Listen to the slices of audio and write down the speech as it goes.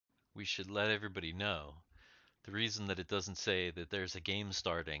we should let everybody know. The reason that it doesn't say that there's a game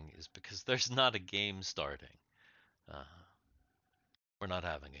starting is because there's not a game starting. Uh, we're not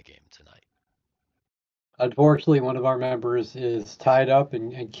having a game tonight. Unfortunately, one of our members is tied up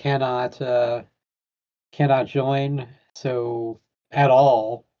and cannot join so at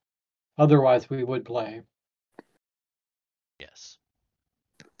all. Otherwise, we would play. Yes.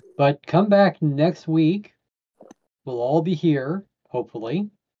 But come back next week. We'll all be here, hopefully.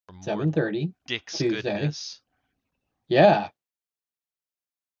 For more 7:30 Dick's Tuesday. goodness. Yeah.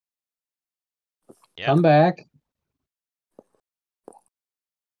 Yeah. Come back.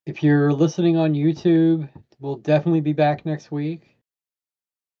 If you're listening on YouTube, we'll definitely be back next week.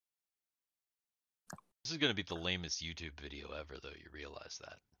 This is going to be the lamest YouTube video ever, though. You realize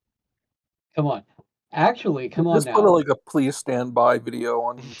that. Come on. Actually, come on Just now. put like a please stand by video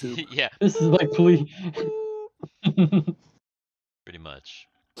on YouTube. Yeah. This is like please. Pretty much.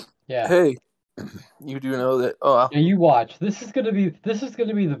 Yeah. Hey, you do know that? Now you watch. This is gonna be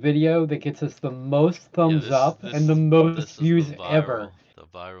the video that gets us the most thumbs up and the most views ever. The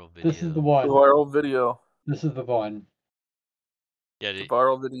viral video. This is the one. The viral video. This is the one. Yeah, The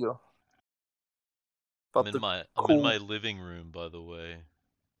viral video. I'm in my living room, by the way.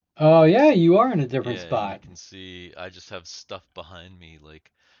 Oh yeah, you are in a different spot. You can see I just have stuff behind me,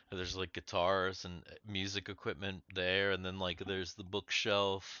 like there's like guitars and music equipment there, and then like there's the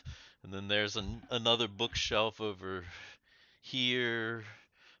bookshelf, and then there's another bookshelf over here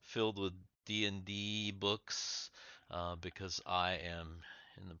filled with D&D books, because I am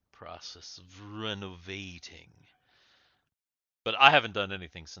in the process of renovating. But I haven't done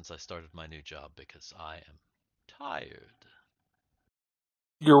anything since I started my new job because I am tired.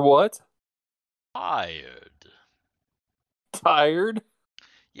 You're what? Tired. Tired?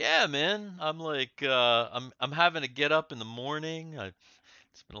 Yeah, man. I'm like I'm having to get up in the morning.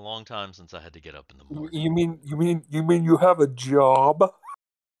 It's been a long time since I had to get up in the morning. You mean you have a job?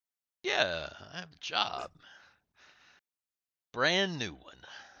 Yeah, I have a job. Brand new one.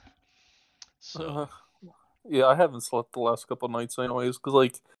 So yeah, I haven't slept the last couple of nights anyways, because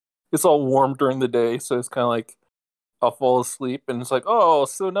like it's all warm during the day, so it's kind of like I'll fall asleep and it's like, oh,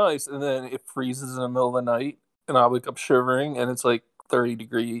 so nice, and then it freezes in the middle of the night, and I wake up shivering, and it's like 30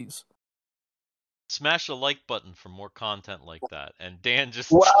 degrees. Smash the like button for more content like that. And Dan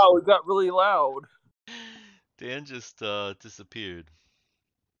just wow, it got really loud. Dan just disappeared.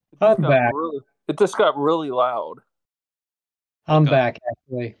 It just got really loud. I'm back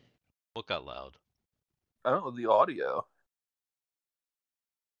actually. What got loud? I don't know, the audio.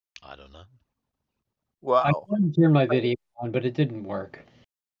 I don't know. Wow. I tried to turn my video on, but it didn't work.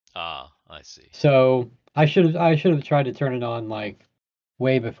 Ah, I see. So I should have tried to turn it on like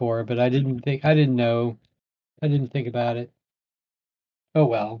way before, but I didn't think about it. Oh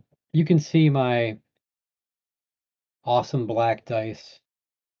well. You can see my awesome black dice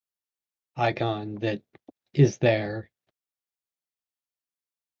icon that is there.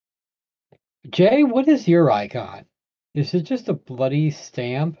 Jay, what is your icon? Is it just a bloody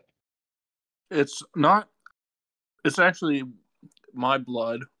stamp? It's not. It's actually my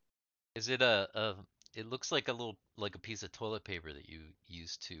blood. Is it it looks like a piece of toilet paper that you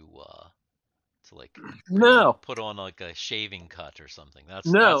use to like put on like a shaving cut or something.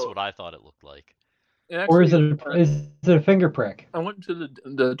 That's what I thought it looked like. Actually, or is it a finger prick? I went to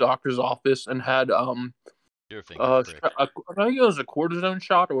the doctor's office and had your finger prick. I think it was a cortisone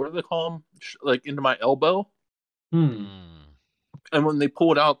shot, or what do they call them? Like into my elbow. And when they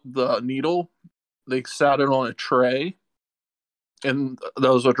pulled out the needle, they sat it on a tray, and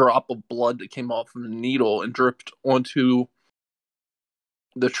there was a drop of blood that came off from the needle and dripped onto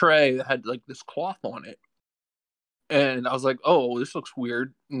the tray that had like this cloth on it. And I was like, oh, this looks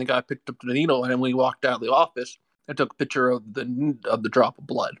weird. And the guy picked up the needle, and when he walked out of the office, I took a picture of the drop of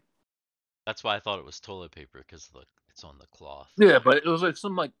blood. That's why I thought it was toilet paper, because it's on the cloth. Yeah, but it was like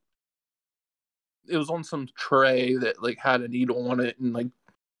it was on some tray that like had a needle on it, and like,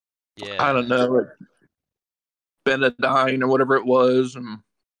 yeah, I don't know, like Benadine or whatever it was, and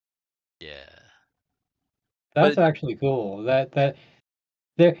yeah, that's actually cool. There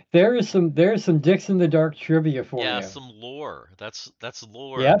is some Dicks in the Dark trivia for you. Yeah, some lore. That's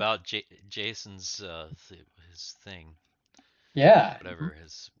lore about Jason's his thing. Yeah. Whatever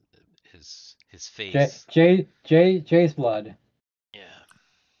his face. Jay's blood. Yeah.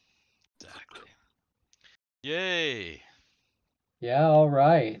 Exactly. Yay. Yeah, all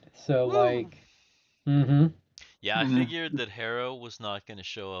right. So like Yeah, I figured that Harrow was not going to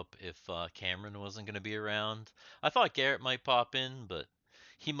show up if Cameron wasn't going to be around. I thought Garrett might pop in, but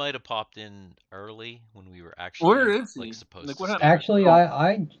he might have popped in early when we were actually supposed to start. Actually,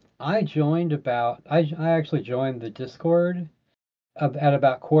 I joined I actually joined the Discord at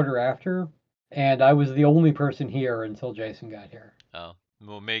about quarter after, and I was the only person here until Jason got here. Oh,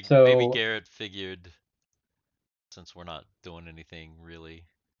 well, maybe Garrett figured, since we're not doing anything really.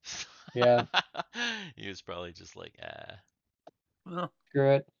 Yeah. He was probably just like,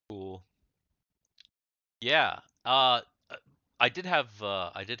 Screw it. Cool. Yeah. I did have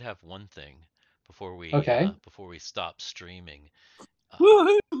one thing before we stop streaming.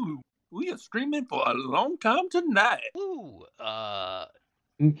 Woohoo! We are streaming for a long time tonight. Woo!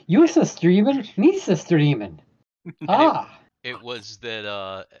 You are streaming? Me's streaming. It was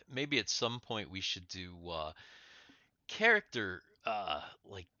that maybe at some point we should do character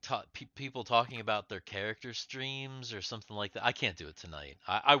like people talking about their character streams or something like that. I can't do it tonight.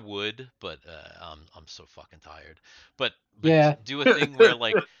 I would, but I'm so fucking tired. But yeah, do a thing where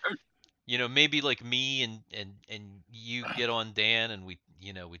like maybe like me and you get on Dan and we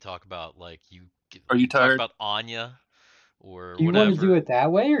talk about like Are you tired? Talk about Anya or do you whatever. Want to do it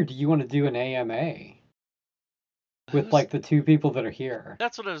that way, or do you want to do an AMA with like the two people that are here?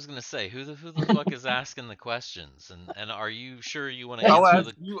 That's what I was gonna say. Who the fuck is asking the questions? And are you sure you want to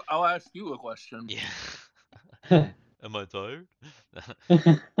answer I'll ask you a question. Yeah. Am I tired?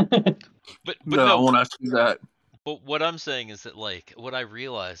 but no, I won't ask you that. But what I'm saying is that like what I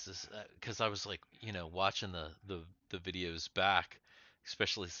realized is because I was like watching the videos back,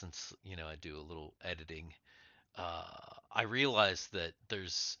 especially since I do a little editing. I realized that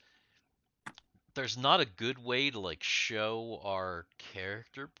there's not a good way to like show our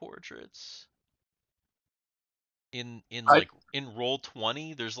character portraits in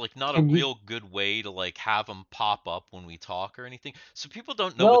Roll20. There's like not a real good way to like have them pop up when we talk or anything, so people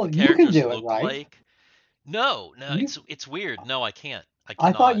don't know what the characters look like. No, it's weird. No, I can't.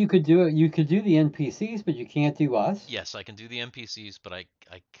 I thought you could do it. You could do the NPCs, but you can't do us. Yes, I can do the NPCs, but I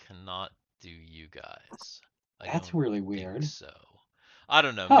cannot do you guys. That's really weird. So I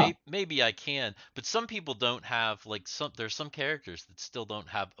don't know. Maybe I can, but some people don't have like there's some characters that still don't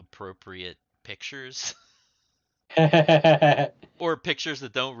have appropriate pictures. Or pictures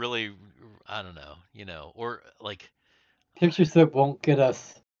that don't really, I don't know, or like pictures that won't get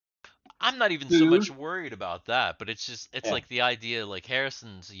us. I'm not even so much worried about that, but it's like the idea, like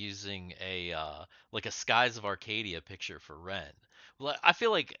Harrison's using a like a Skies of Arcadia picture for Ren. Well, I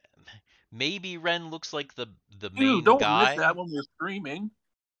feel like maybe Ren looks like the main don't guy. Don't admit that when we're streaming.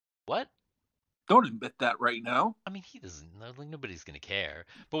 What? Don't admit that right now. I mean, he doesn't. Like, nobody's gonna care.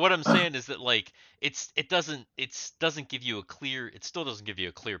 But what I'm saying is that like it doesn't give you a clear. It still doesn't give you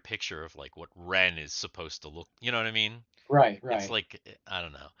a clear picture of like what Ren is supposed to look. You know what I mean? Right. It's like I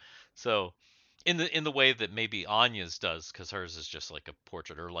don't know. So in the way that maybe Anya's does, because hers is just like a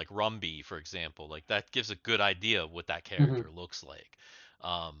portrait, or like Rumby, for example, like that gives a good idea of what that character looks like.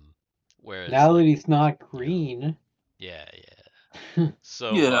 Whereas now that he's not green. Yeah.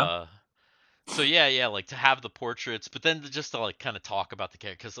 So so yeah, like to have the portraits, but then just to like kind of talk about the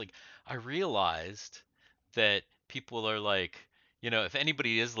character, because like I realized that people are like, if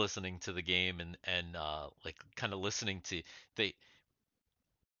anybody is listening to the game and like kind of listening to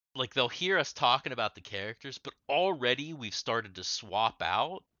they'll hear us talking about the characters, but already we've started to swap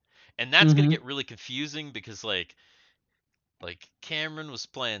out, and that's gonna get really confusing because like Cameron was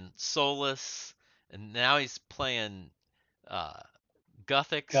playing Solus, and now he's playing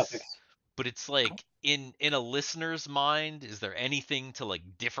Guthix. But it's like in a listener's mind, is there anything to like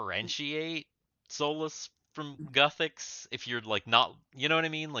differentiate Solus from Guthix if you're like not, you know what I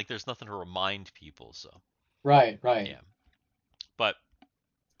mean? Like there's nothing to remind people. So right. Yeah, but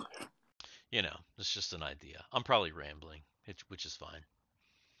it's just an idea. I'm probably rambling, which is fine.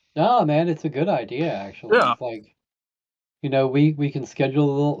 No, man, it's a good idea actually. Yeah. It's like, we can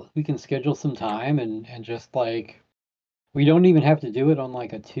schedule some time and just like, we don't even have to do it on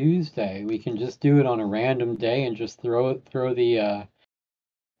like a Tuesday. We can just do it on a random day and just throw it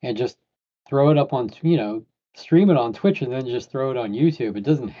up on, stream it on Twitch and then just throw it on YouTube. It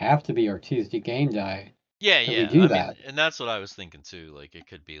doesn't have to be our Tuesday game day. Yeah. We do that. And that's what I was thinking too. Like it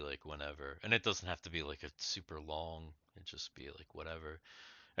could be like whenever, and it doesn't have to be like a super long. It just be like whatever.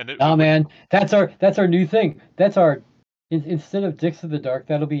 And man, that's our new thing. That's our instead of Dicks of the Dark,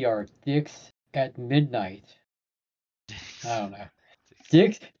 that'll be our Dicks at Midnight. I don't know.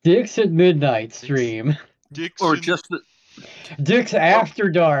 Dicks at Midnight stream. Dicks After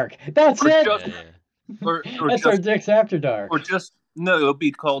Dark. That's it. That's our Dicks After Dark. Or it'll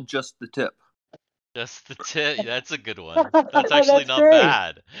be called Just the Tip. Just the tip. That's a good one. That's actually not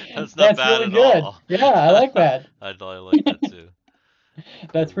bad. That's not bad really at good. All. Yeah, I like that. I like that too.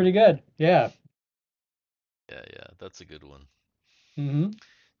 That's pretty good. Yeah. Yeah, that's a good one. Mm-hmm.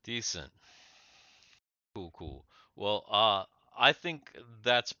 Decent. Cool. Well, I think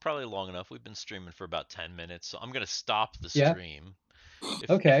that's probably long enough. We've been streaming for about 10 minutes, so I'm gonna stop the Yeah. stream. If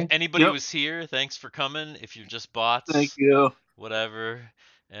Okay. anybody Yep. was here, thanks for coming. If you're just Thank bots, you. whatever.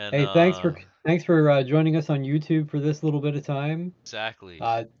 And Hey, thanks for joining us on YouTube for this little bit of time. exactly.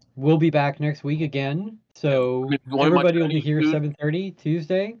 We'll be back next week again. So If you wanna watch everybody will be Chinese here food, 7:30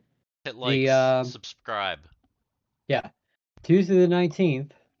 Tuesday. Hit like, The subscribe. yeah, Tuesday the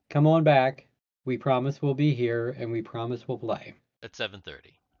 19th. Come on back. We promise we'll be here, and we promise we'll play. At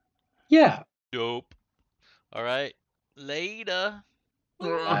 7:30. Yeah. Dope. All right. Later.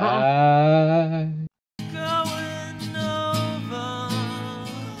 Uh-huh. Bye.